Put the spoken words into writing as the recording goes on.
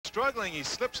struggling. He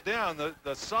slips down.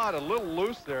 The sod a little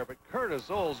loose there, but Curtis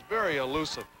Oles very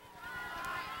elusive.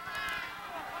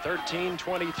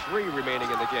 13:23 remaining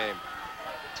in the game.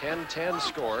 10-10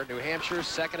 score. New Hampshire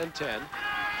 2nd and 10.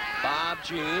 Bob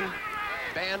Jean,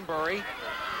 Banbury,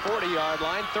 40-yard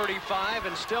line, 35,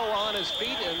 and still on his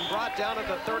feet and brought down at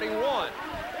the 31.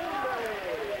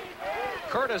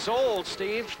 Curtis Oles,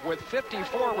 Steve, with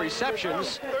 54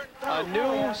 receptions, a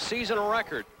new season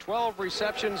record. 12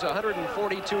 receptions,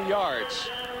 142 yards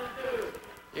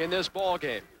in this ball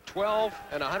game. 12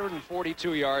 and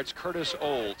 142 yards, Curtis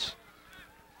Oles.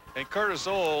 And Curtis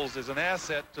Oles is an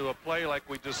asset to a play like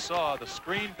we just saw, the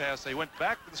screen pass. They went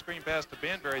back to the screen pass to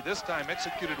Banbury. This time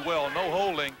executed well, no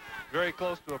holding, very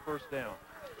close to a first down.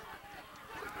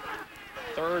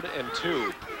 3rd and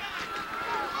 2.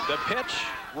 The pitch,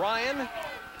 Ryan,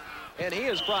 and he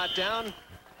is brought down.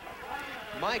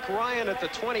 Mike Ryan at the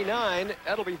 29.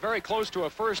 That'll be very close to a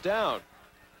first down.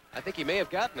 I think he may have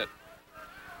gotten it.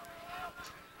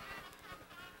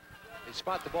 They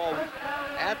spot the ball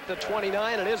at the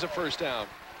 29, and it is a first down.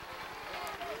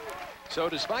 So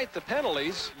despite the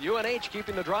penalties, UNH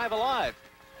keeping the drive alive.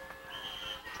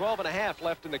 12.5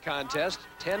 left in the contest,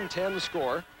 10-10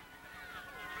 score.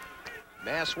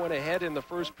 Mass went ahead in the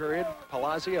first period.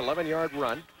 Palazzi, 11-yard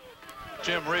run.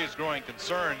 Jim Reid's growing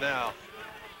concerned now.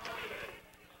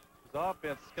 The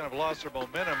offense kind of lost their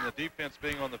momentum, the defense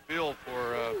being on the field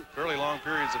for fairly long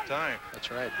periods of time.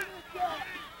 That's right.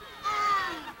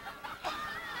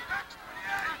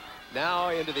 Now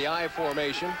into the I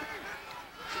formation.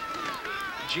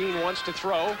 Jean wants to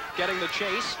throw, getting the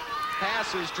chase.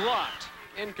 Pass is dropped.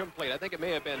 Incomplete. I think it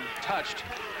may have been touched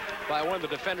by one of the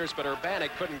defenders, but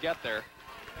Urbanic couldn't get there.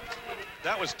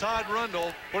 That was Todd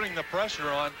Rundle putting the pressure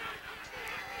on.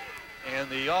 And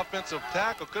the offensive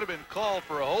tackle could have been called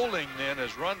for a holding then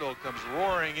as Rundle comes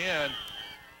roaring in.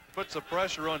 Puts the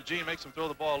pressure on Jean, makes him throw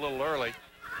the ball a little early.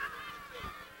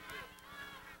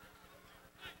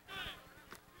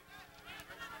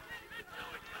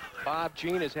 Bob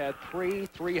Jean has had 3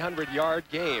 300-yard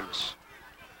games.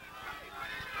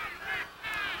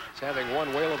 He's having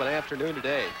one whale of an afternoon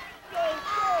today.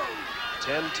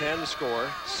 10-10 score,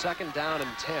 2nd down and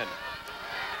 10.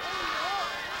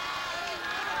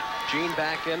 Jean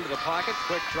back into the pocket,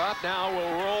 quick drop, now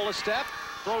will roll a step,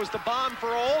 throws the bomb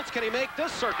for Olds. Can he make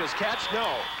this circus catch?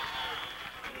 No.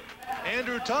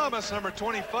 Andrew Thomas, number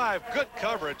 25, good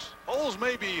coverage. Olds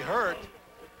may be hurt.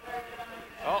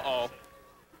 Uh-oh.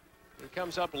 He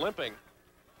comes up limping.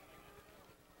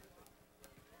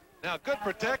 Now, good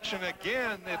protection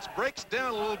again. It breaks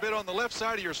down a little bit on the left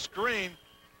side of your screen,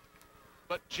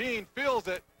 but Jean feels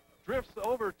it, drifts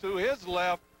over to his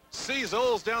left, sees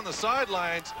Olds down the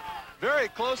sidelines. Very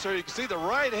close there. You can see the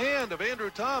right hand of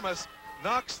Andrew Thomas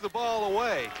knocks the ball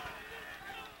away.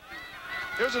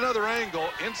 Here's another angle.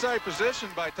 Inside position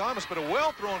by Thomas, but a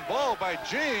well-thrown ball by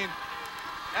Jean.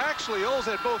 Actually, Olds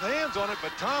had both hands on it,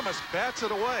 but Thomas bats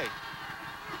it away.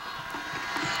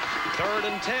 3rd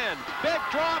and 10. Big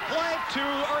drop play to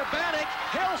Urbanic.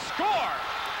 He'll score.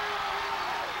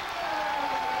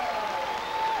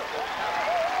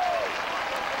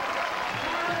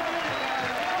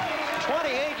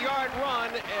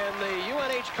 And the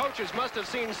UNH coaches must have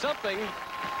seen something,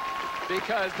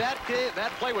 because that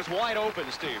play was wide open,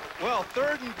 Steve. Well,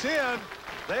 3rd and 10,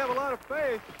 they have a lot of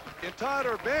faith in Todd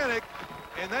Urbanic,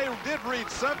 and they did read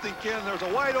something, Ken. There's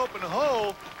a wide open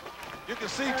hole. You can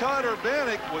see Todd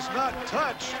Urbanic was not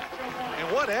touched,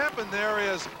 and what happened there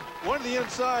is one of the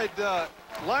inside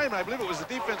linemen, I believe it was the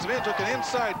defensive end, took an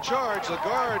inside charge. The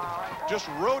guard just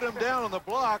rode him down on the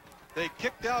block. They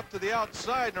kicked out to the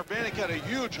outside, and Urbanic had a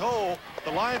huge hole.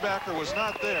 The linebacker was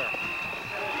not there.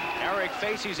 Eric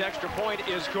Facey's extra point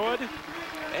is good.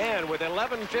 And with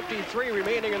 11:53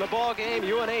 remaining in the ball game,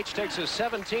 UNH takes a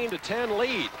 17-10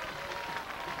 lead.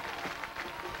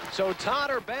 So Todd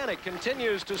Urbanic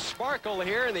continues to sparkle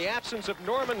here in the absence of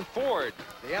Norman Ford,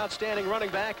 the outstanding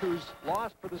running back who's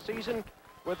lost for the season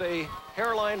with a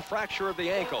hairline fracture of the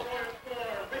ankle.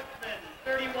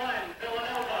 31,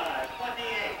 Villanova,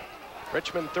 28.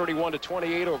 Richmond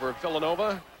 31-28 over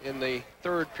Villanova in the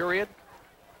 3rd period.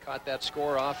 Caught that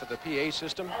score off of the PA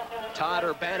system. Todd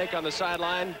Urbanic on the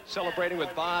sideline celebrating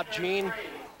with Bob Jean.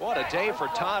 What a day for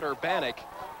Todd Urbanic.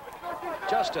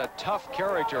 Just a tough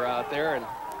character out there, and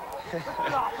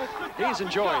he's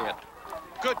enjoying it.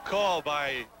 Good call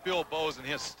by Bill Bowes and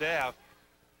his staff.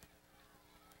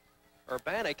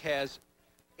 Urbanic has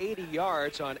 80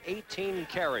 yards on 18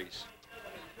 carries.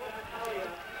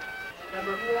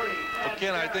 Number 40. Well,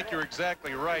 Ken, I think you're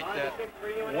exactly right. That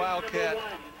Wildcat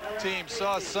team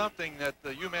saw something that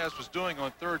the UMass was doing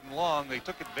on 3rd and long. They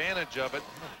took advantage of it.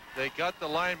 They got the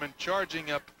linemen charging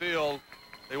upfield.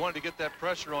 They wanted to get that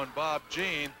pressure on Bob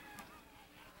Jean.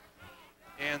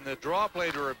 And the draw play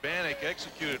to Urbanic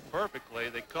executed perfectly.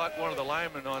 They caught one of the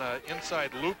linemen on an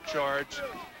inside loop charge,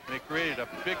 and it created a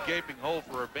big gaping hole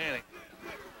for Urbanic.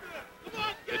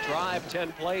 The drive,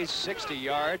 10 plays, 60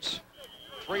 yards.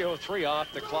 3:03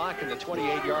 off the clock, and the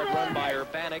 28-yard run by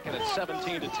Urbanic, and it's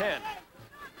 17-10.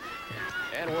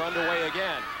 And we're underway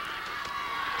again.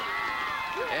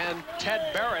 And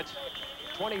Ted Barrett,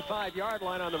 25-yard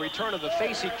line on the return of the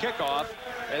Facey kickoff,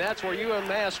 and that's where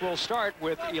UMass will start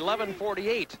with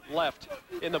 11:48 left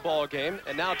in the ball game,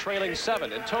 and now trailing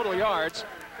 7. In total yards,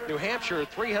 New Hampshire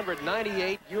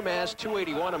 398, UMass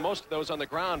 281, and most of those on the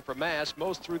ground for Mass,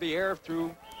 most through the air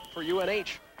for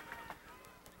UNH.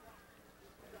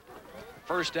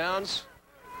 First downs,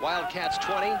 Wildcats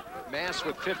 20, Mass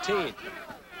with 15.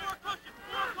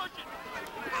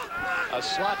 A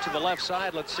slot to the left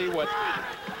side. Let's see what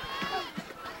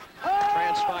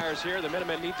transpires here. The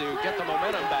Minutemen need to get the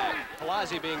momentum back.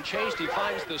 Palazzi being chased. He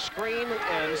finds the screen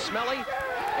and Smellie,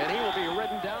 and he will be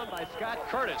ridden down by Scott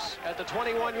Curtis at the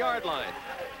 21-yard line.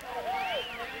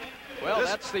 Well,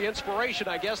 that's the inspiration,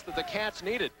 I guess, that the Cats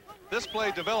needed. This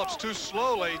play develops too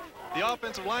slowly. The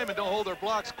offensive linemen don't hold their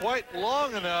blocks quite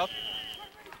long enough.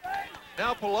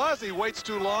 Now Palazzi waits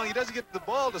too long. He doesn't get the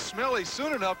ball to Smellie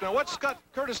soon enough. Now watch Scott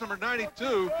Curtis, number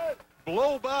 92,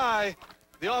 blow by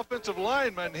the offensive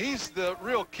lineman. He's the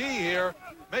real key here.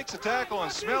 Makes a tackle on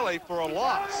Smellie for a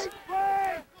loss.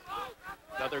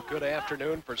 Another good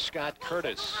afternoon for Scott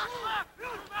Curtis,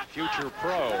 future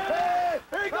pro.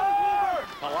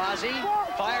 Palazzi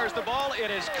fires the ball.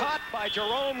 It is caught by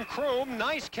Jerome Kroom.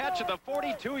 Nice catch at the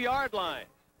 42-yard line.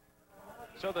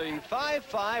 So the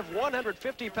 5'5",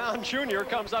 150-pound junior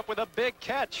comes up with a big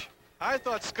catch. I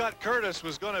thought Scott Curtis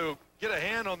was going to get a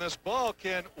hand on this ball,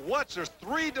 Ken. Watch, there's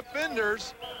 3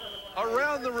 defenders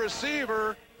around the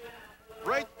receiver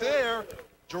right there.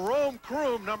 Jerome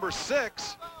Kroom, number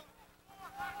 6.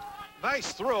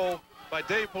 Nice throw by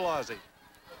Dave Palazzi.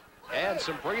 And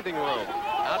some breathing room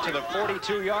out to the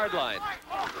 42-yard line.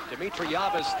 Dimitri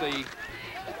Yabas, the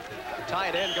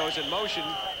tight end, goes in motion.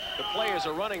 The play is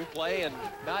a running play, and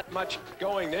not much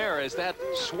going there as that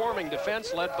swarming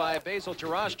defense led by Basil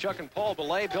Jarostchuk and Paul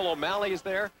Boulay. Bill O'Malley is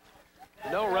there.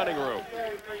 No running room.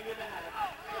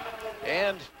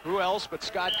 And who else but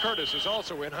Scott Curtis is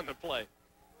also in on the play.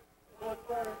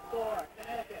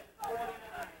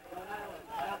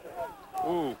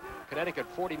 Ooh, Connecticut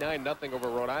 49-0 over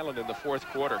Rhode Island in the 4th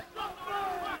quarter.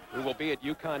 We will be at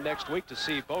UConn next week to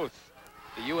see both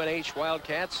the UNH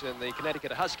Wildcats and the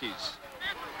Connecticut Huskies.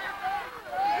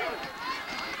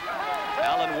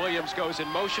 Alan Williams goes in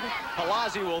motion.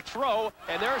 Palazzi will throw,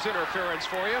 and there's interference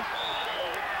for you.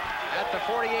 At the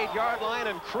 48-yard line,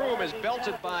 and Kroom is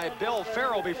belted by Bill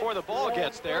Farrell before the ball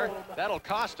gets there. That'll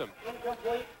cost him.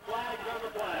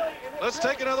 Let's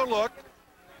take another look.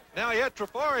 Now he had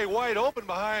Trifari wide open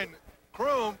behind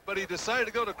Kroom, but he decided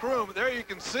to go to Kroom. There you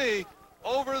can see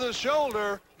over the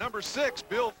shoulder, number 6,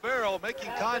 Bill Farrell,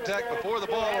 making contact before the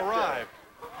ball arrived.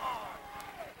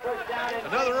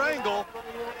 Another angle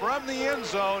from the end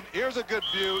zone. Here's a good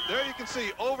view. There you can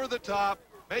see over the top,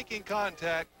 making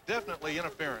contact, definitely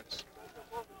interference.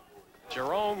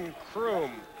 Jerome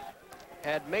Kroom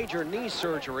had major knee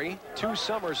surgery 2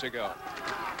 summers ago.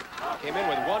 Came in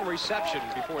with 1 reception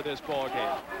before this ball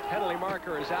game. Penalty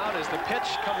marker is out as the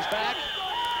pitch comes back.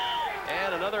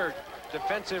 And another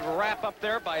defensive wrap up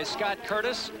there by Scott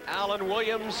Curtis. Alan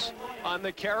Williams on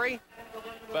the carry.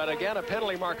 But again, a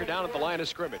penalty marker down at the line of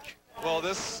scrimmage. Well,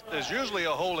 this is usually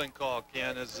a holding call,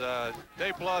 Ken, as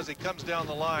Dave Palazzi comes down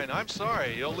the line. I'm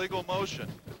sorry, illegal motion.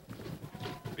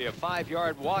 Be a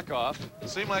 5-yard walk-off. It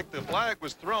seemed like the flag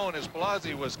was thrown as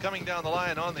Palazzi was coming down the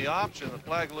line on the option. The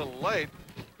flag a little late.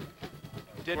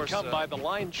 Did come by the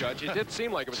line judge. It did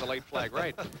seem like it was a late flag,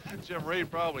 right? Jim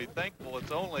Reid probably thankful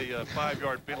it's only a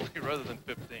 5-yard penalty rather than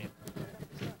 15.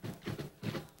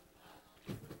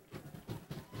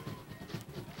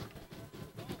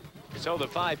 So the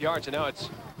 5 yards, and now it's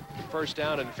first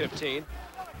down and 15.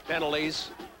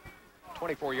 Penalties,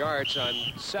 24 yards on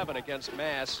 7 against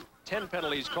Mass. 10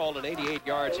 penalties called and 88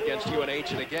 yards against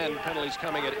UNH, and again, penalties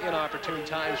coming at inopportune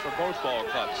times for both ball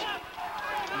clubs.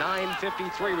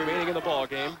 9:53 remaining in the ball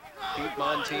game. Pete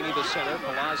Montini, the center.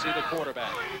 Palazzi, the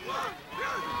quarterback.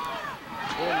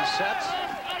 Twin sets.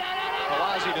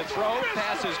 Palazzi to throw.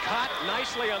 Pass is caught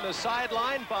nicely on the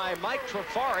sideline by Mike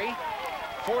Trifari.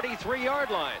 43-yard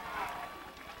line.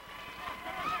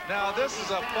 Now this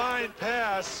is a fine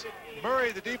pass.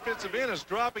 Murray, the defensive end, is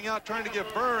dropping out trying to give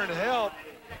Byrne help.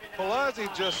 Palazzi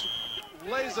just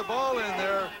lays the ball in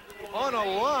there on a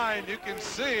line. You can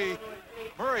see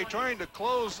Murray trying to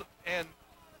close and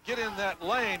get in that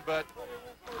lane, but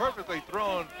perfectly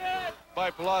thrown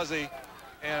by Palazzi,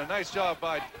 and a nice job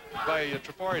by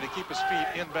Trifari to keep his feet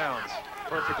inbounds.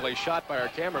 Perfectly shot by our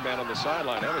cameraman on the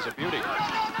sideline. That was a beauty.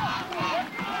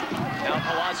 Now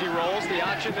Palazzi rolls the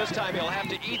option. This time he'll have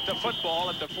to eat the football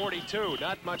at the 42.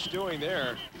 Not much doing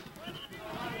there.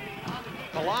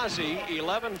 Palazzi,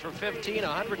 11 for 15,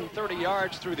 130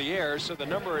 yards through the air, so the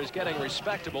number is getting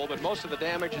respectable, but most of the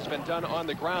damage has been done on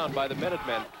the ground by the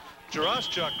Minutemen.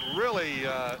 Jarostchuk really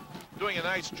doing a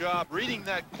nice job reading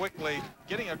that quickly,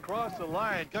 getting across the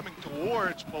line, coming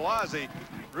towards Palazzi,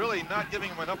 really not giving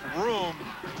him enough room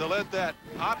to let that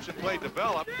option play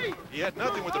develop. He had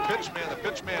nothing with the pitchman. The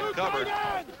pitchman covered.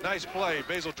 Nice play.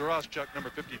 Basil Jarostchuk, number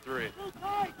 53.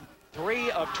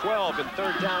 3 of 12 in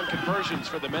third down conversions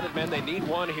for the Minutemen. They need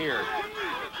one here.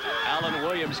 Alan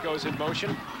Williams goes in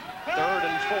motion. 3rd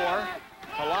and 4.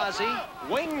 Palazzi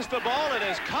wings the ball and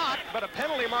is caught, but a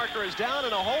penalty marker is down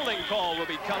and a holding call will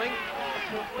be coming.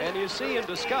 And you see in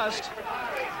disgust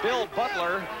Bill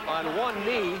Butler on one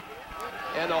knee,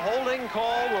 and the holding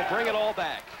call will bring it all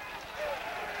back.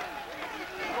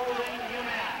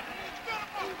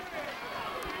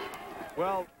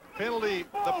 Well, the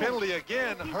penalty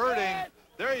again hurting.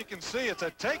 There you can see it's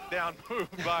a takedown move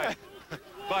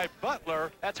by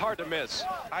Butler. That's hard to miss.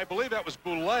 I believe that was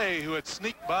Boulay who had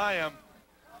sneaked by him,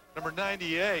 number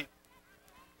 98,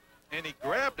 and he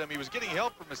grabbed him. He was getting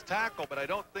help from his tackle, but I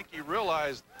don't think he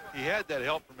realized he had that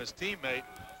help from his teammate.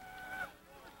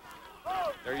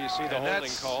 There you see the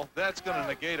holding call. That's going to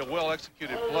negate a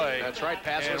well-executed play. That's right.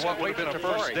 Pass and was what would have been a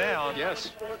first down.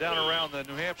 Yes. Down around the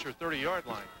New Hampshire 30-yard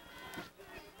line.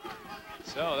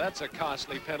 So that's a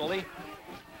costly penalty.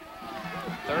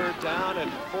 3rd down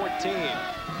and 14.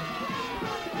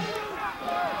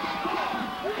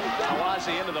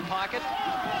 Palazzi into the pocket,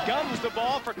 guns the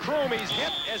ball for Kroom. He's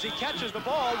hit as he catches the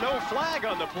ball. No flag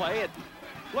on the play. It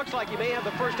looks like he may have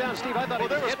the first down. Steve, I thought he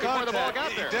was hit before the ball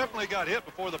got there. He definitely got hit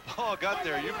before the ball got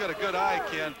there. You've got a good eye,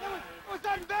 Ken.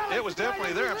 It was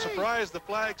definitely there. I'm surprised the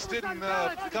flags didn't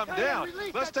come down.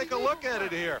 Let's take a look at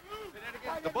it here.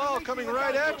 The ball coming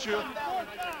right at you.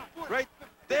 Right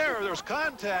there, there's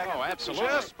contact. Oh, absolutely.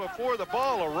 Just before the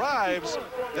ball arrives.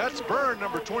 That's Byrne,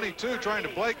 number 22, trying to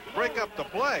break up the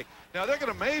play. Now, they're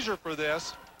going to measure for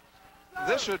this.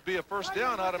 This should be a first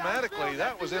down automatically.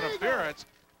 That was interference.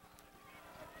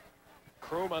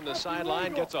 Kroom on the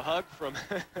sideline gets a hug from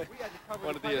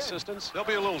one of the assistants. They'll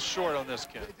be a little short on this,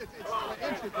 Ken.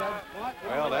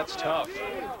 Well, that's tough.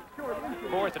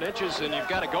 4th and inches, and you've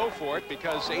got to go for it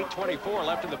because 8:24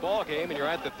 left in the ball game, and you're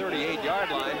at the 38-yard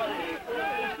line.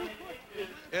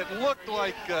 It looked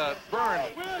like Byrne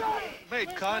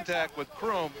made contact with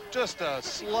Kroom just a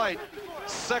slight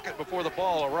second before the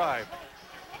ball arrived.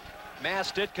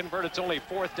 Mass did convert its only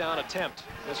 4th down attempt.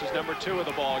 This is number 2 of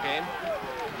the ball game.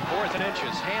 4th and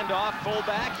inches, handoff,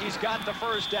 fullback. He's got the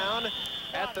first down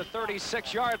at the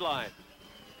 36-yard line.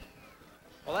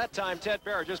 Well, that time Ted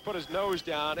Barrett just put his nose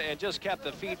down and just kept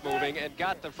the feet moving and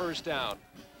got the first down.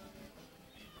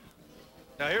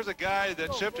 Now here's a guy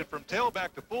that shifted from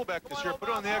tailback to fullback this year, put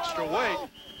on the extra weight,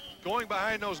 going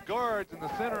behind those guards in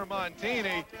the center of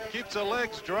Montini, keeps the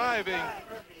legs driving,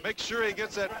 makes sure he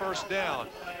gets that first down.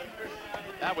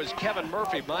 That was Kevin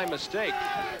Murphy, my mistake.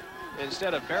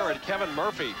 Instead of Barrett, Kevin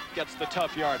Murphy gets the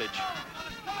tough yardage.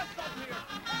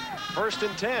 1st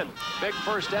and 10, big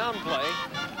first down play.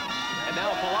 And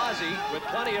now Palazzi, with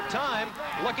plenty of time,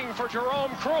 looking for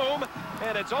Jerome Kroom,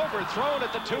 and it's overthrown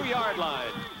at the 2-yard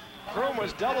line. Kroom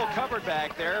was double covered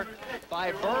back there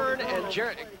by Byrne and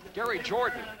Garry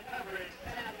Jordan.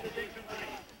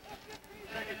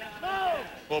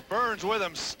 Well, Byrne's with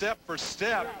him step for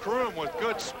step. Kroom with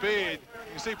good speed.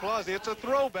 You see Palazzi, it's a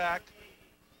throwback.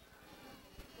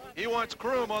 He wants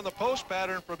Kroom on the post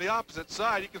pattern from the opposite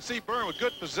side. You can see Byrne with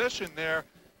good position there.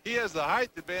 He has the height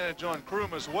advantage on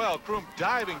Kroom as well. Kroom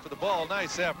diving for the ball.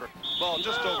 Nice effort. Ball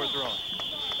just overthrown.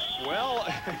 Well,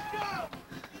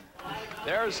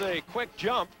 there's a quick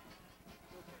jump.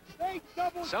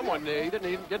 Someone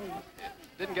didn't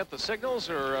get the signals,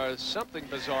 or something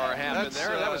bizarre happened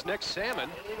there. That was Nick Salmon.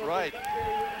 Right.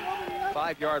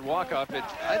 5-yard walk-up.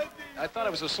 I thought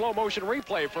it was a slow motion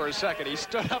replay for a second. He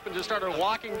stood up and just started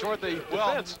walking toward the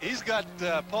defense. He's got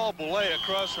Paul Boulay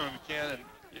across from him, Ken.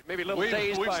 Maybe a little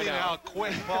dazed by now. We've seen how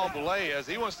quick Paul Boulay is.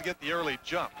 He wants to get the early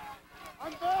jump.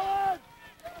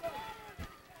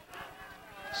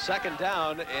 Second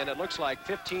down, and it looks like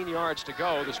 15 yards to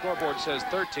go. The scoreboard says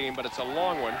 13, but it's a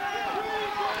long one.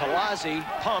 Palazzi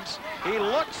pumps. He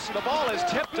looks. The ball is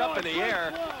tipped up in the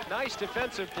air. Nice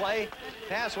defensive play.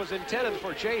 Pass was intended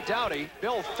for Jay Doherty.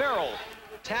 Bill Farrell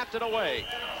tapped it away.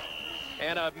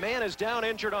 And a man is down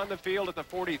injured on the field at the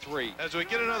 43. As we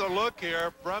get another look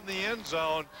here from the end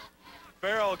zone,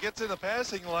 Farrell gets in the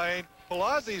passing lane.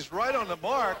 Palazzi's right on the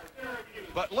mark,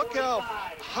 but look how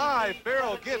high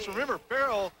Farrell gets. Remember,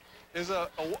 Farrell is an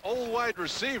old wide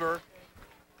receiver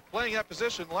playing that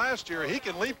position last year. He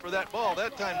can leap for that ball.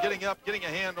 That time getting up, getting a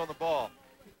hand on the ball.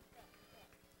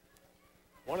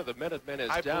 One of the Minutemen is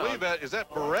I down. believe that, is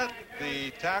that Barrett,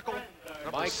 the tackle,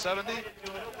 number 70?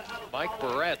 Mike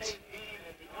Barrett.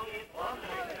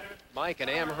 Mike, an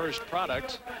Amherst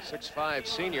product, 6'5"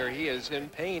 senior. He is in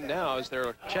pain now as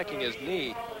they're checking his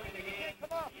knee.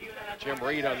 Jim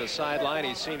Reid on the sideline.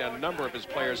 He's seen a number of his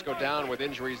players go down with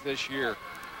injuries this year.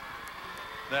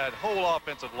 That whole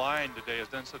offensive line today has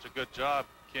done such a good job,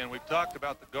 Ken. We've talked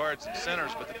about the guards and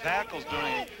centers, but the tackles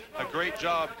doing a great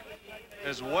job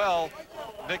as well.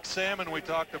 Nick Salmon we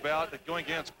talked about going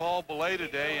against Paul Boulay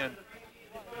today, and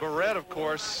Barrett, of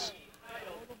course,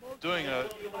 doing a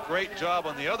great job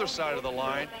on the other side of the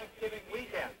line.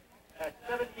 At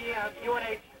 7 p.m.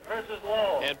 UNH versus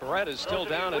Lowell. And Barrett is still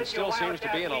down and still seems to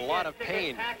be in a lot of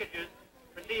pain.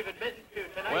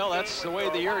 Well, that's the way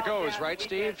the year goes, right,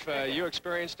 Steve? You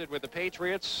experienced it with the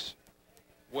Patriots.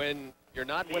 When you're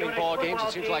not winning ball games,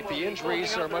 it seems like the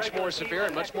injuries are much more severe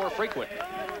and much more frequent.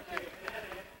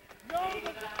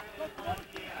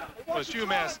 This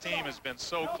UMass team has been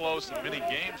so close in many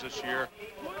games this year,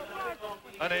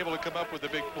 unable to come up with a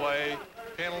big play,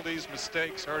 penalties,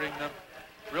 mistakes hurting them,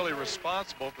 really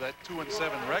responsible for that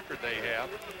 2-7 record they have.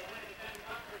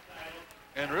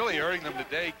 And really hurting them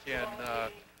today, Ken,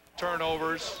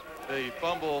 turnovers, the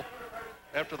fumble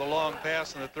after the long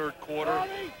pass in the third quarter,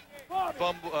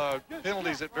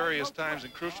 penalties at various times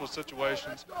in crucial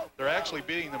situations. They're actually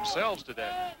beating themselves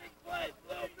today.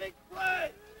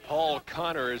 Paul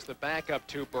Connor is the backup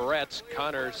to Barrett.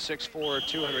 Connor, 6'4",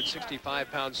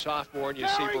 265-pound sophomore, and you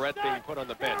see Barrett being put on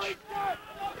the bench.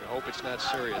 I hope it's not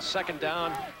serious. Second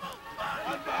down.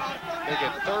 Make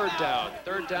it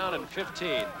third down and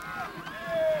 15.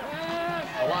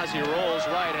 Palazzi rolls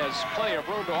right, has plenty of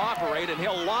room to operate, and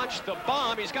he'll launch the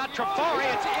bomb. He's got Trifari.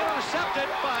 It's intercepted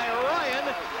by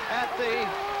Ryan at the...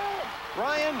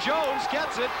 Ryan Jones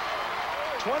gets it.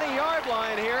 20-yard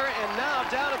line here, and now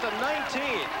down at the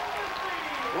 19.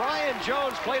 Ryan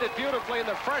Jones played it beautifully, and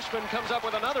the freshman comes up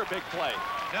with another big play.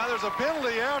 Now there's a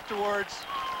penalty afterwards,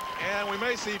 and we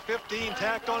may see 15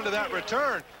 tacked onto that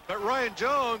return. But Ryan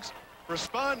Jones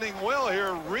responding well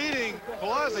here, reading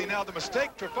Palazzi. Now the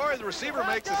mistake Trifari, the receiver,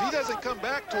 makes is he doesn't come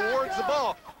back towards the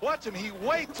ball. Watch him, he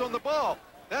waits on the ball.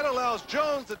 That allows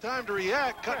Jones the time to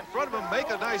react, cut in front of him, make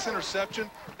a nice interception,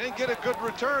 and get a good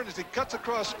return as he cuts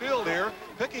across field here,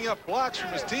 picking up blocks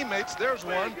from his teammates. There's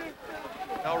one.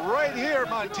 Now right here,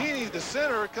 Montini, the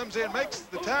center, comes in, makes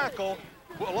the tackle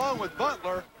along with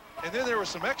Butler, and then there was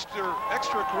some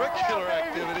extracurricular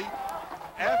activity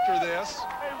after this,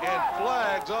 and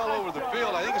flags all over the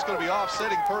field. I think it's going to be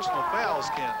offsetting personal fouls,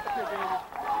 Ken.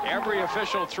 Every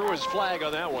official threw his flag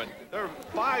on that one. There are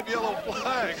 5 yellow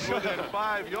flags within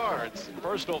 5 yards.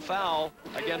 Personal foul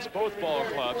against both ball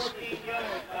clubs.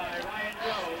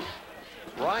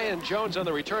 Ryan Jones on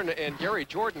the return, and Gary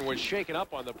Jordan was shaken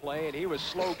up on the play, and he was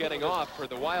slow getting off for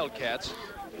the Wildcats.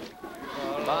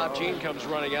 Bob Jean comes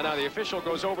running out. Now the official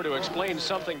goes over to explain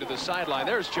something to the sideline.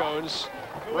 There's Jones.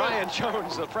 Ryan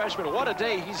Jones, the freshman. What a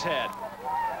day he's had.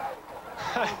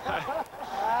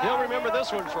 He'll remember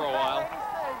this one for a while.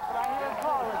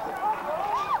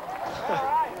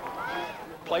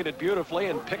 Played it beautifully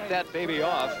and picked that baby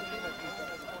off.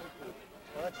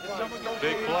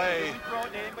 Big play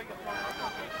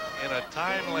in a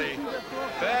timely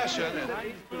fashion, and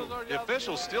the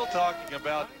officials still talking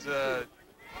about,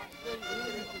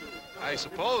 I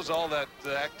suppose, all that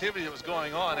activity that was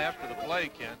going on after the play,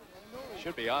 Ken.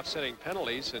 Should be offsetting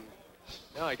penalties, and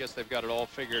now I guess they've got it all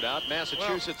figured out.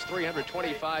 Massachusetts,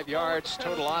 325 yards,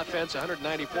 total offense,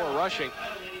 194 rushing.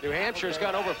 New Hampshire's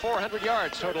got over 400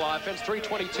 yards total offense,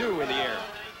 322 in the air.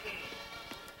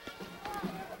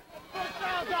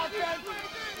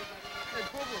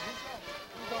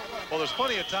 Well, there's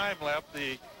plenty of time left.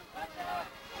 The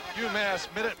UMass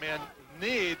Minutemen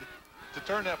need to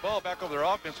turn that ball back over their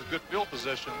offense with good field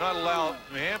position, not allow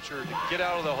New Hampshire to get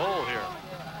out of the hole here.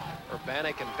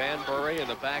 Urbanic and Banbury in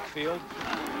the backfield.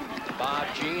 Bob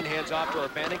Jean hands off to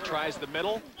Urbanic, tries the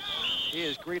middle. He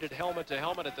is greeted helmet to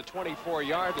helmet at the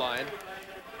 24-yard line.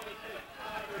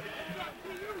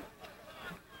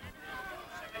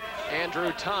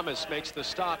 Andrew Thomas makes the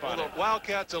stop on it. The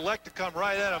Wildcats elect to come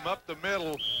right at him up the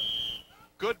middle.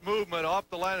 Good movement off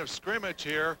the line of scrimmage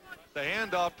here. The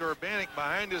handoff to Urbanic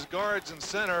behind his guards in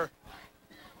center.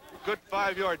 Good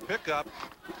 5-yard pickup.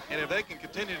 And if they can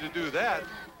continue to do that,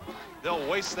 they'll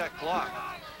waste that clock.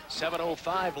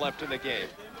 7:05 left in the game.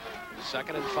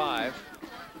 2nd and 5.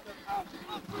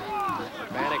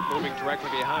 Urbanic moving directly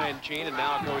behind Gene and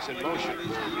now goes in motion.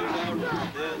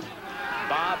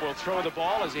 Bob will throw the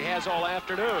ball as he has all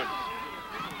afternoon.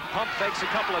 Pump fakes a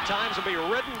couple of times and be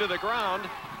ridden to the ground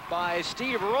by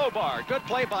Steve Robar. Good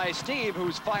play by Steve,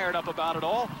 who's fired up about it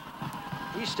all.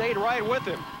 He stayed right with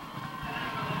him.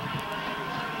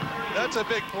 That's a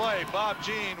big play. Bob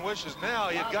Jean wishes now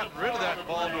he had gotten rid of that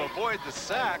ball to avoid the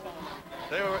sack.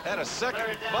 They were at a 2nd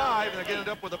and 5, and they ended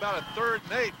up with about a 3rd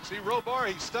and 8. See, Robar,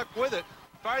 he stuck with it,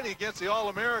 fighting against the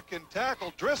All-American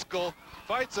tackle. Driscoll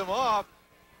fights him off,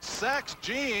 sacks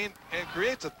Jean, and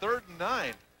creates a 3rd and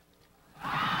 9.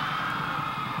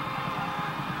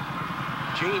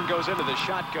 Jean goes into the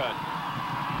shotgun.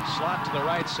 Slot to the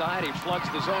right side. He floods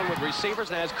the zone with receivers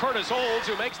and has Curtis Olds,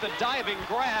 who makes the diving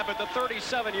grab at the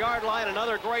 37-yard line.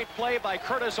 Another great play by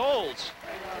Curtis Olds.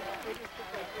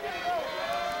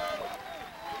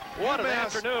 What an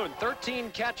afternoon.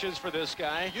 13 catches for this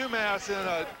guy. UMass in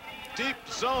a deep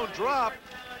zone drop.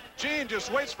 Jean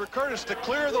just waits for Curtis to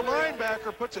clear the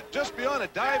linebacker, puts it just beyond a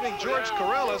diving George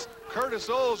Corellis. Curtis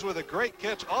Olds with a great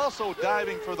catch, also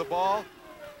diving for the ball.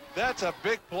 That's a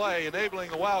big play,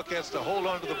 enabling the Wildcats to hold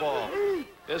on to the ball.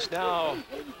 This now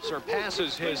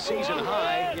surpasses his season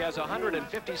high. He has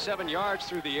 157 yards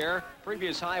through the air.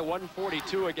 Previous high,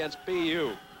 142 against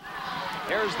BU.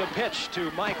 Here's the pitch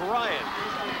to Mike Ryan.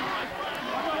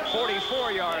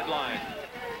 44-yard line.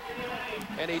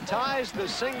 And he ties the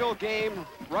single-game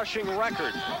rushing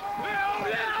record.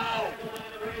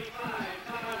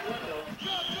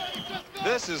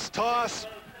 This is toss,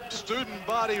 student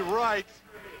body right.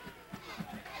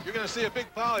 You're going to see a big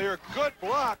foul here. Good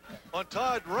block on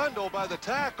Todd Rundle by the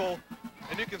tackle.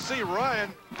 And you can see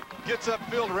Ryan gets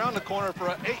upfield around the corner for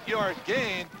an 8-yard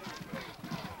gain.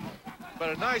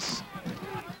 But a nice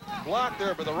block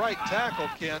there by the right tackle,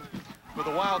 Ken, for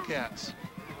the Wildcats.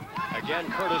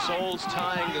 Again, Curtis Olds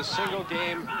tying the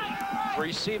single-game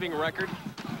receiving record.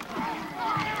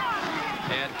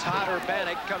 And Todd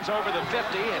Urbanic comes over the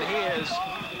 50, and he is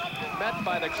met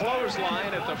by the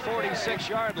clothesline at the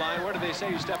 46-yard line. Where did they say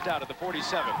you stepped out? At the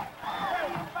 47.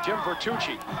 Jim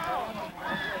Bertucci.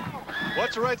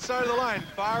 What's the right side of the line?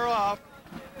 Fire off.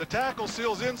 The tackle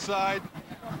seals inside.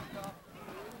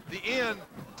 The end,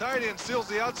 tight end, seals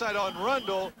the outside on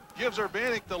Rundle. Gives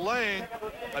Urbanic the lane.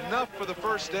 Enough for the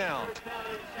first down.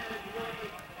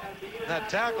 That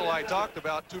tackle I talked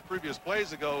about 2 previous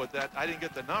plays ago with that, I didn't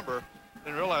get the number.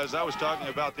 Didn't realize I was talking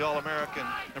about the All-American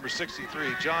number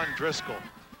 63, John Driscoll.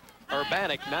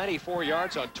 Urbanic, 94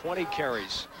 yards on 20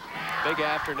 carries. Big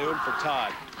afternoon for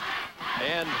Todd.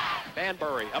 And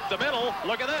Banbury up the middle.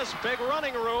 Look at this, big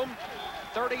running room.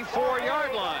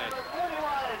 34-yard line.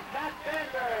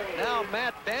 Now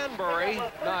Matt Banbury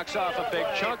knocks off a big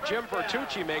chunk. Jim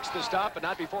Bertucci makes the stop, but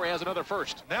not before he has another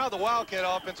first. Now the Wildcat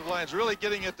offensive line is really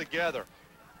getting it together.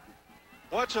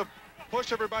 Watch him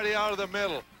push everybody out of the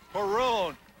middle.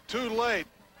 Perone, too late.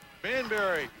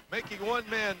 Banbury making one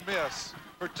man miss.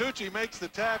 Bertucci makes the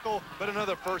tackle, but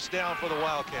another first down for the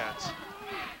Wildcats.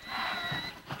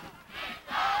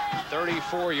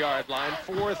 34-yard line,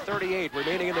 4:38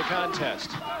 remaining in the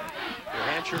contest. New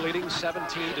Hampshire leading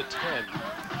 17-10.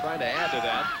 Trying to add to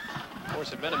that. Of course,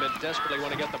 the Minutemen desperately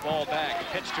want to get the ball back.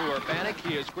 Pitch to Urbanic.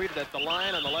 He is greeted at the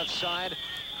line on the left side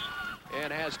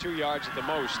and has 2 yards at the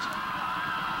most.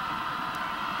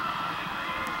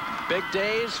 Big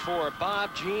days for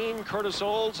Bob Jean, Curtis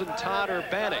Olds, and Todd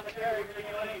Urbanic.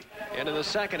 And in the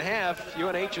second half,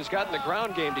 UNH has gotten the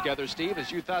ground game together, Steve,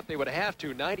 as you thought they would have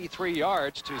to. 93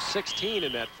 yards to 16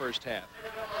 in that first half.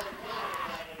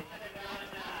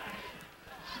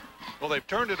 Well, they've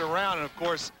turned it around, and of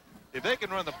course, if they can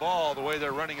run the ball the way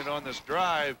they're running it on this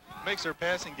drive, it makes their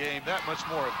passing game that much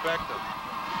more effective.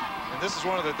 And this is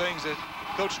one of the things that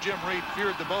Coach Jim Reid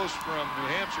feared the most from New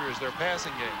Hampshire is their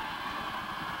passing game.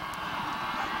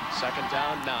 Second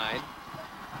down, 9.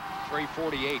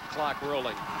 3:48, clock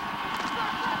rolling.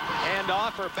 Hand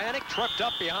off, Urbanic trucked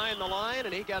up behind the line,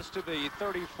 and he gets to the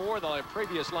 34, the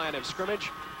previous line of scrimmage.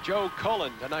 Joe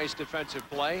Cullen, a nice defensive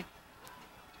play.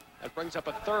 That brings up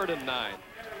a 3rd and 9.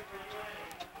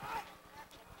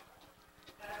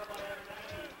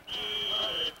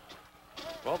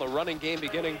 Well, the running game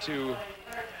beginning to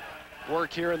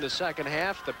work here in the second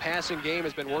half. The passing game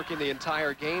has been working the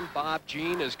entire game. Bob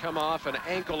Jean has come off an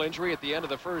ankle injury at the end of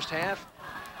the first half.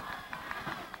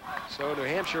 So New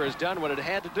Hampshire has done what it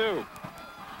had to do.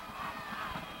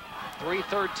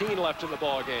 3:13 left in the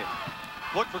ball game.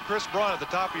 Look for Chris Braun at the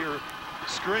top of your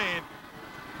screen.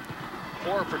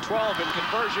 4 for 12 in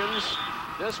conversions.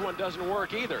 This one doesn't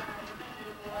work either.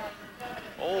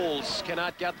 Olds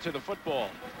cannot get to the football.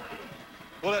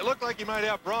 Well, it looked like he might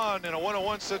have Braun in a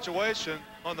one-on-one situation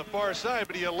on the far side,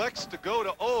 but he elects to go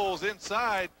to Olds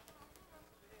inside.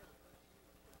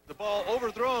 The ball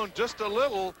overthrown just a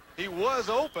little. He was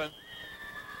open.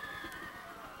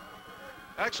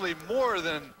 Actually, more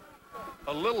than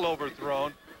a little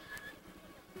overthrown.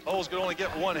 Olds could only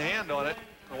get one hand on it.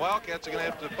 The Wildcats are going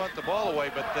to have to punt the ball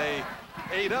away, but they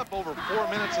ate up over 4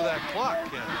 minutes of that clock,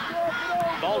 Ken.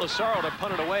 Baldessaro to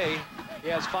punt it away. He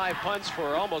has 5 punts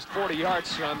for almost 40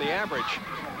 yards on the average.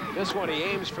 This one he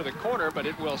aims for the corner, but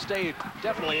it will stay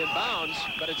definitely in bounds,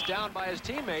 but it's down by his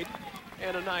teammate,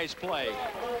 and a nice play.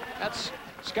 That's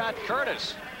Scott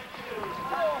Curtis.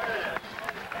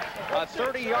 A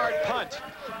 30-yard punt.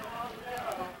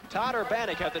 Todd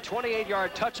Urbanic had the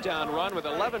 28-yard touchdown run with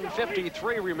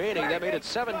 11:53 remaining. That made it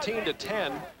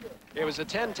 17-10. It was a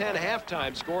 10-10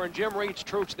 halftime score, and Jim Reid's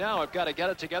troops now have got to get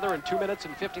it together in 2 minutes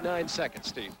and 59 seconds,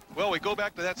 Steve. Well, we go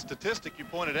back to that statistic you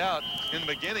pointed out in the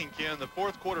beginning, Ken, the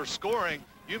fourth quarter scoring.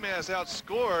 UMass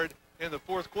outscored in the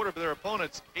fourth quarter for their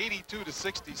opponents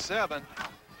 82-67,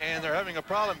 and they're having a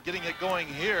problem getting it going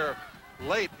here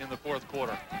late in the fourth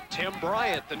quarter. Tim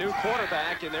Bryant, the new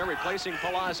quarterback, and they're replacing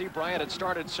Palazzi. Bryant had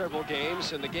started several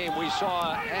games. In the game we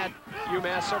saw at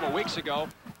UMass several weeks ago,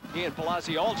 he and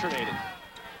Palazzi alternated.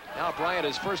 Now Bryant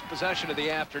is first possession of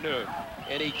the afternoon,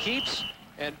 and he keeps,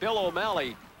 and Bill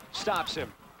O'Malley stops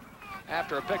him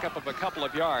after a pickup of a couple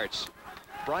of yards.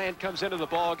 Bryant comes into the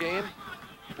ball game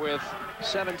with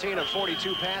 17 of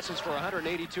 42 passes for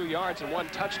 182 yards and 1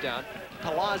 touchdown.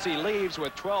 Palazzi leaves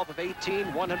with 12 of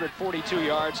 18, 142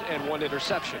 yards and 1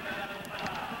 interception.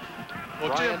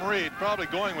 Well, Jim Reid probably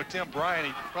going with Tim Bryant.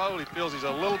 He probably feels he's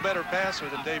a little better passer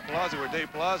than Dave Palazzi, where Dave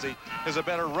Palazzi is a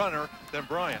better runner than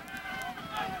Bryant.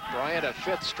 Bryant, a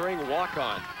 5th string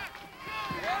walk-on.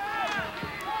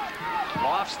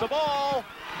 Lofts the ball.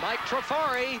 Mike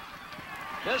Trifari.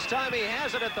 This time he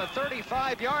has it at the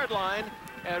 35-yard line,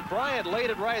 and Bryant laid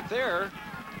it right there.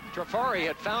 Trifari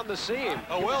had found the seam.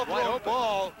 A well-thrown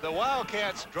ball. The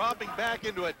Wildcats dropping back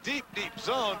into a deep, deep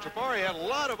zone. Trifari had a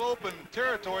lot of open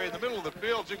territory in the middle of the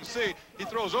field. As you can see, he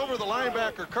throws over the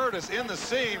linebacker Curtis in the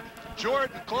seam.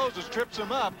 Jordan closes, trips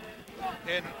him up,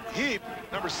 and Heap,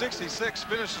 number 66,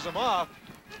 finishes him off.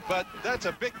 But that's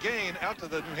a big gain out to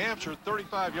the New Hampshire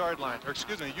 35-yard line, or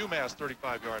excuse me, UMass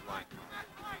 35-yard line.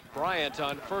 Bryant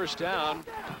on first down.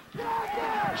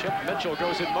 Chip Mitchell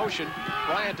goes in motion.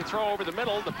 Bryant to throw over the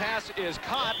middle. The pass is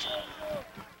caught.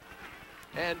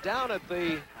 And down at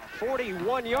the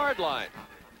 41-yard line,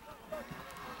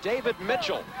 David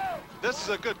Mitchell. This is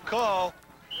a good call.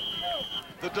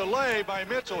 The delay by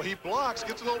Mitchell. He blocks,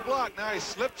 gets a little block. Now he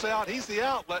slips out. He's the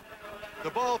outlet. The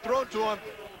ball thrown to him.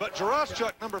 But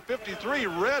Jarostchuk, number 53,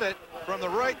 read it from the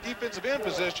right defensive end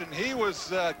position. He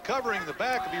was covering the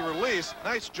back to be released.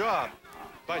 Nice job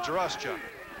by Jarostchuk.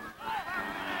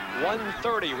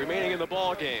 1:30 remaining in the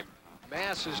ball game.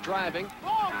 Mass is driving.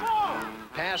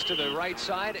 Pass to the right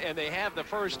side, and they have the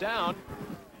first down.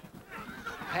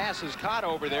 Pass is caught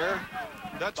over there.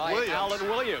 That's by Williams. Alan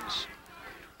Williams.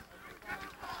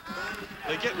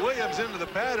 They get Williams into the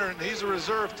pattern. He's a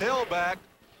reserve tailback.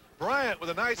 Bryant with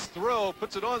a nice throw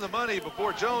puts it on the money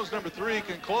before Jones, number 3,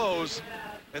 can close,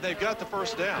 and they've got the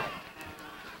first down.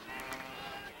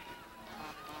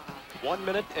 1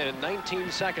 minute and 19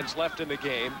 seconds left in the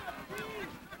game.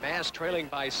 Mass trailing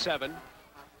by 7.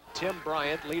 Tim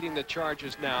Bryant leading the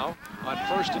charges now on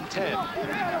 1st and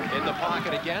 10. In the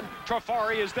pocket again.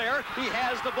 Trifari is there. He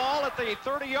has the ball at the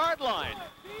 30-yard line.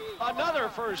 Another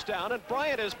first down, and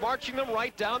Bryant is marching them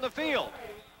right down the field.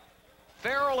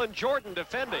 Farrell and Jordan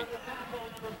defending.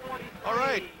 All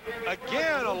right,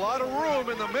 again, a lot of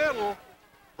room in the middle.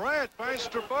 Bryant finds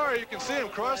Trifari. You can see him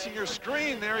crossing your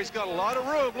screen there. He's got a lot of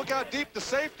room. Look how deep the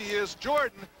safety is.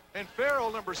 Jordan and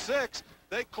Farrell, number 6,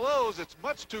 they close. It's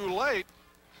much too late.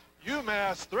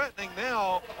 UMass threatening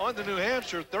now on the New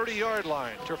Hampshire 30-yard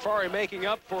line. Trifari making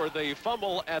up for the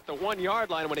fumble at the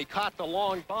 1-yard line when he caught the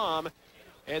long bomb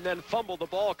and then fumbled the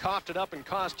ball, coughed it up, and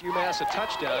cost UMass a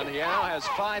touchdown. He now has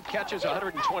 5 catches,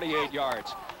 128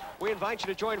 yards. We invite you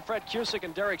to join Fred Cusick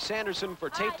and Derek Sanderson for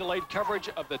tape-delayed coverage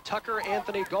of the Tucker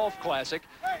Anthony Golf Classic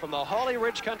from the Holly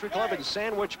Ridge Country Club in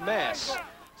Sandwich, Mass.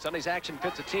 Sunday's action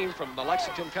pits a team from the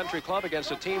Lexington Country Club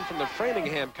against a team from the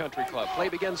Framingham Country Club. Play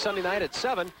begins Sunday night at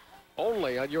 7,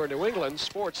 only on your New England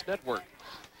Sports Network.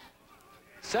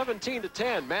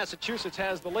 17-10. Massachusetts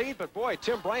has the lead, but boy,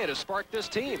 Tim Bryant has sparked this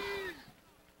team.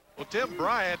 Well, Tim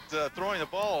Bryant throwing the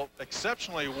ball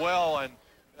exceptionally well, and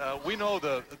we know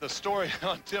the story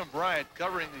on Tim Bryant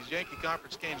covering these Yankee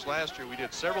Conference games last year. We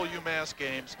did several UMass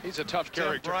games. He's a tough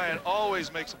character. Tim Bryant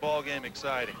always makes a ball game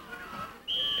exciting.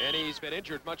 And he's been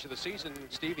injured much of the season.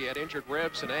 Steve, he had injured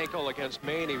ribs and ankle against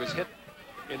Maine. He was hit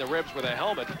in the ribs with a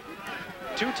helmet.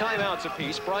 2 timeouts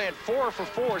apiece. Bryant 4 for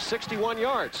 4, 61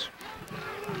 yards.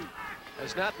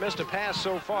 Has not missed a pass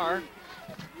so far.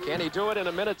 Can he do it in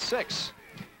a minute 6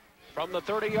 from the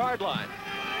 30-yard line?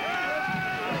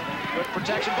 Good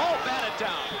protection. Ball batted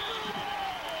down.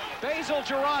 Basil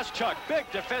Jarostchuk, big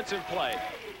defensive play.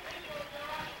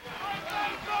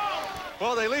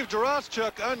 Well, they leave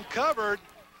Jarostchuk uncovered.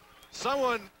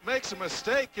 Someone makes a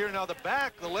mistake here. Now the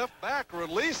left back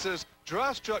releases.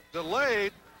 Jarostchuk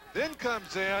delayed, then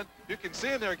comes in. You can see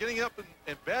him there getting up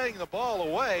and batting the ball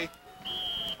away.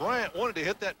 Bryant wanted to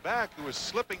hit that back who was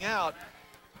slipping out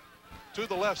to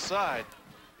the left side.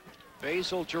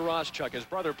 Basil Jarostchuk, his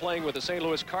brother playing with the St.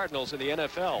 Louis Cardinals in the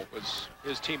NFL, was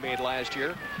his teammate last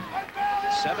year.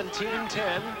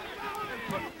 17-10.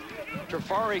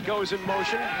 Trifari goes in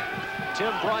motion.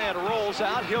 Tim Bryant rolls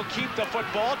out. He'll keep the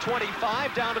football.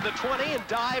 25 down to the 20 and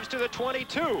dives to the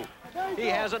 22. He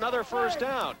has another first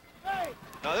down.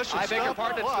 Now this should I beg your stop the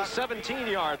pardon, clock. it's the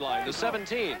 17-yard line, the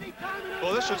 17.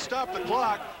 Well, this should stop the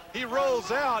clock. He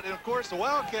rolls out, and of course the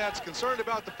Wildcats concerned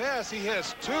about the pass. He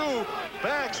has 2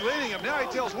 backs leading him. Now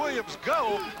he tells Williams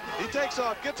go. He takes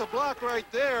off, gets a block right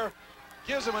there,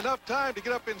 gives him enough time to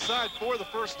get up inside for the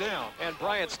first down. And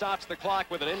Bryant stops the clock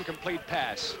with an incomplete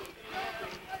pass.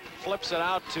 Flips it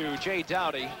out to Jay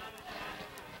Doughty.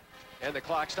 And the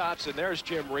clock stops, and there's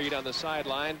Jim Reid on the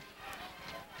sideline.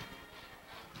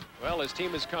 Well, his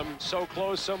team has come so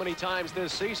close so many times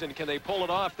this season. Can they pull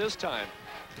it off this time?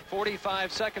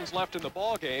 45 seconds left in the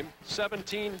ball game.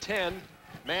 17-10.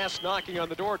 Mass knocking on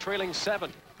the door, trailing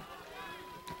 7.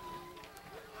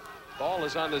 Ball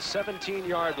is on the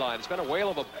 17-yard line. It's been a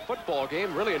whale of a football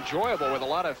game, really enjoyable with a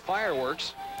lot of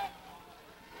fireworks.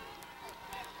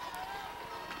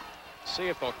 See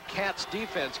if the Cats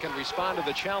defense can respond to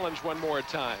the challenge one more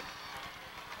time.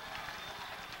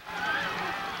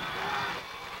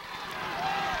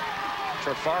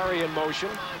 Trifari in motion.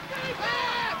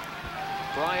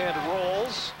 Bryant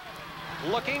rolls.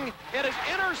 Looking. It is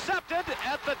intercepted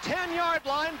at the 10-yard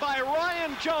line by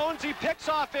Ryan Jones. He picks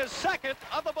off his 2nd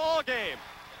of the ball game.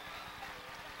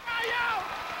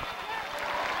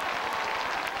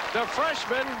 The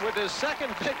freshman with his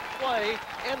 2nd big play,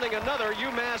 ending another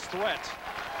UMass threat.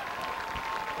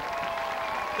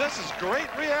 This is great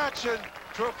reaction.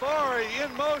 Trifari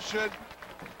in motion.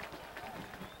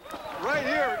 Right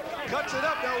here, cuts it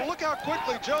up. Now look how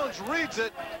quickly Jones reads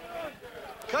it.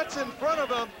 Cuts in front of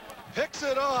him, picks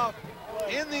it off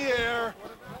in the air.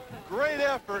 Great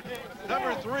effort.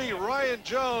 Number 3, Ryan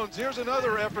Jones. Here's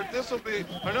another effort. This will be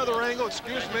another angle,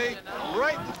 excuse me.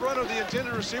 Right in front of the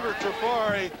intended receiver,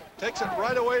 Trifari. Takes it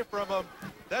right away from him.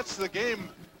 That's the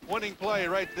game-winning play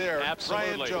right there.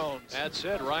 Absolutely. Ryan Jones. That's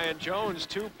it. Ryan Jones,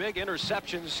 2 big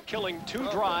interceptions, killing 2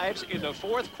 drives in the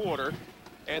 4th quarter.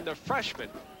 And the freshman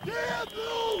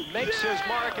makes his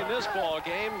mark in this ball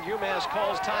game. UMass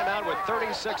calls timeout with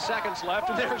 36 seconds left,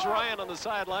 and there's Ryan on the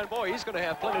sideline. Boy, he's going to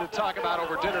have plenty to talk about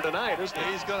over dinner tonight, isn't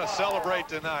he? He's going to celebrate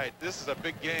tonight. This is a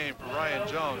big game for Ryan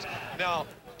Jones. Now,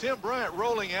 Tim Bryant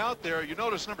rolling out there. You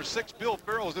notice number 6, Bill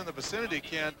Farrell, is in the vicinity,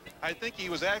 Ken. I think he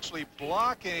was actually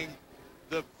blocking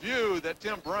the view that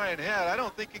Tim Bryant had. I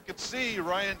don't think he could see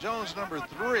Ryan Jones, number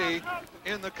 3,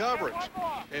 in the coverage.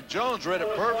 And Jones read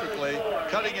it perfectly,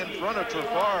 cutting in front of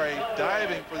Trifari,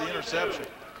 diving for the interception.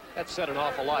 That said an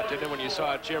awful lot, didn't it, when you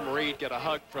saw Jim Reid get a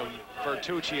hug from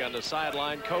Bertucci on the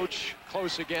sideline. Coach,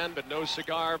 close again, but no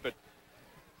cigar. But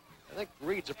I think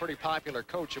Reid's a pretty popular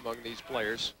coach among these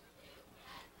players.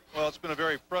 Well, it's been a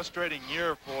very frustrating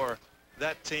year for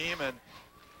that team, and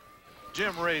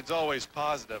Jim Reid's always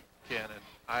positive, Ken,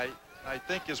 and I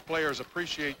think his players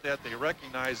appreciate that. They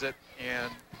recognize it,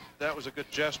 and that was a good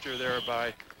gesture there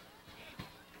by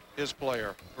his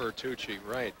player. Bertucci,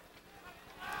 right.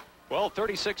 Well,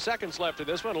 36 seconds left in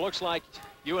this one. It looks like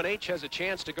UNH has a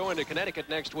chance to go into Connecticut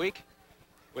next week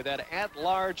with that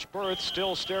at-large berth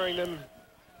still staring them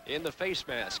in the face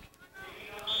mask.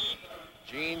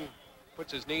 Gene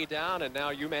puts his knee down, and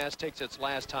now UMass takes its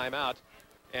last time out.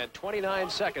 And 29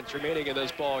 seconds remaining in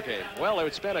this ball game. Well,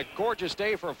 it's been a gorgeous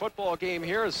day for a football game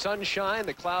here. Sunshine,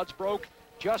 the clouds broke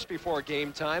just before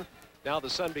game time. Now the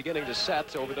sun beginning to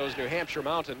set over those New Hampshire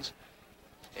mountains.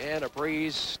 and a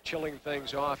breeze chilling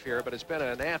things off here, but it's been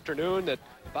an afternoon that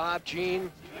Bob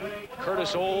Jean,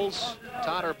 Curtis Olds,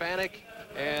 Todd Urbanic,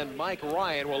 and Mike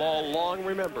Ryan will all long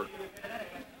remember.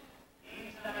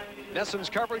 Nesson's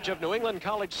coverage of New England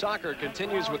college soccer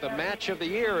continues with the match of the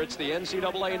year. It's the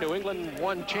NCAA New England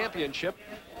 1 championship.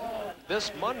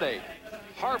 This Monday,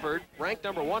 Harvard, ranked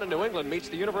 #1 in New England, meets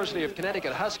the University of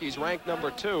Connecticut Huskies, ranked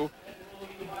 #2.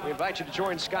 We invite you to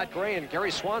join Scott Gray and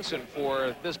Gary Swanson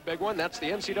for this big one. That's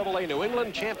the NCAA New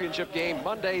England championship game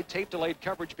Monday. Tape-delayed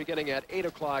coverage beginning at 8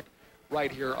 o'clock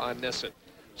right here on Nesson.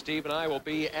 Steve and I will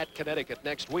be at Connecticut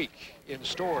next week in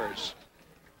stores.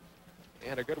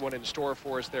 And a good one in store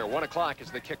for us there. 1 o'clock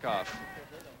is the kickoff.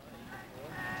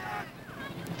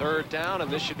 Third down,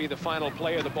 and this should be the final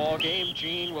play of the ball game.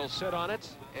 Jean will sit on it,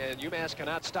 and UMass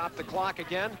cannot stop the clock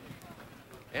again.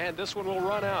 And this one will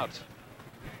run out.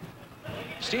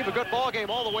 Steve, a good ball game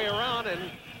all the way around, and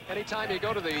anytime you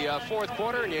go to the fourth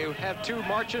quarter and you have 2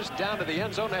 marches down to the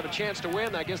end zone and have a chance to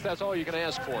win, I guess that's all you can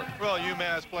ask for. Well,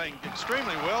 UMass playing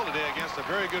extremely well today against a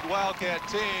very good Wildcat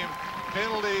team.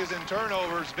 Penalties and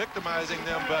turnovers victimizing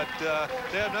them, but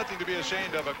they have nothing to be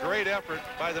ashamed of. A great effort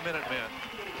by the Minutemen.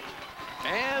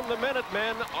 And the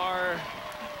Minutemen are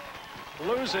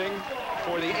losing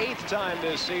for the 8th time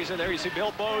this season. There you see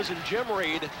Bill Bowes and Jim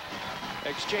Reid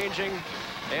exchanging.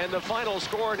 And the final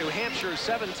score, New Hampshire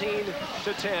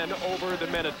 17-10 over the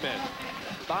Minutemen.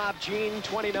 Bob Jean,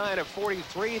 29 of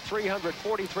 43,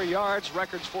 343 yards,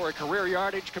 records for career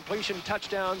yardage, completion,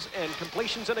 touchdowns, and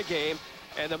completions in a game.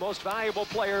 And the most valuable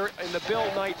player in the Bill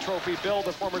Knight Trophy, Bill,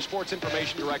 the former sports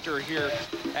information director here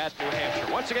at New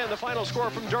Hampshire. Once again, the final score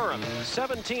from Durham,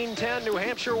 17-10, New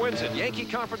Hampshire wins it. Yankee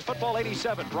Conference Football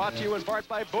 87, brought to you in part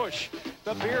by Busch,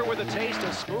 the beer with a taste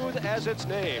as smooth as its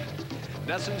name.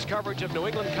 Nesson's coverage of New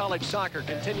England college soccer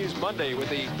continues Monday with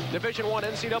the Division I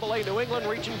NCAA New England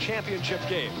Region Championship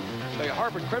game. The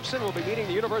Harvard Crimson will be meeting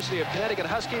the University of Connecticut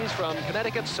Huskies from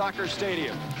Connecticut Soccer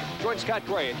Stadium. Join Scott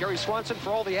Gray and Gary Swanson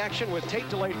for all the action with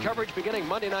tape-delayed coverage beginning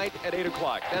Monday night at 8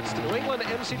 o'clock. That's the New England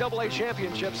NCAA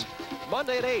Championships,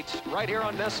 Monday at 8, right here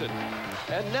on Nesson.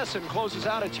 And Nesson closes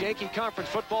out its Yankee Conference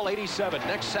Football 87.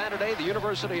 Next Saturday, the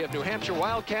University of New Hampshire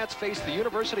Wildcats face the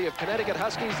University of Connecticut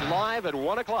Huskies live at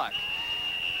 1 o'clock.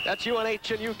 That's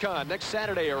UNH and UConn next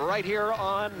Saturday right here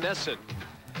on Nesson.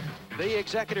 The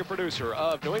executive producer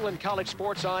of New England College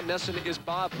Sports on Nesson is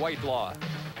Bob Whitelaw.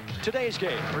 Today's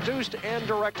game produced and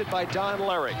directed by Don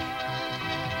Larrick.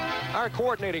 Our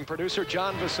coordinating producer,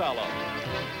 John Vasallo.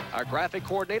 Our graphic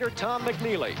coordinator, Tom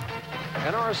McNeely.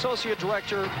 And our associate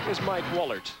director is Mike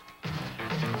Wollert.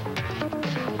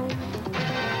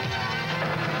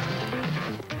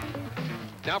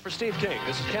 Now for Steve King,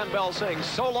 this is Ken Bell saying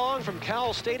so long from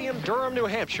Cowell Stadium, Durham, New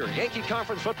Hampshire. Yankee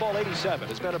Conference Football 87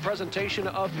 has been a presentation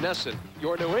of Nesson,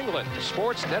 your New England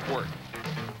Sports Network.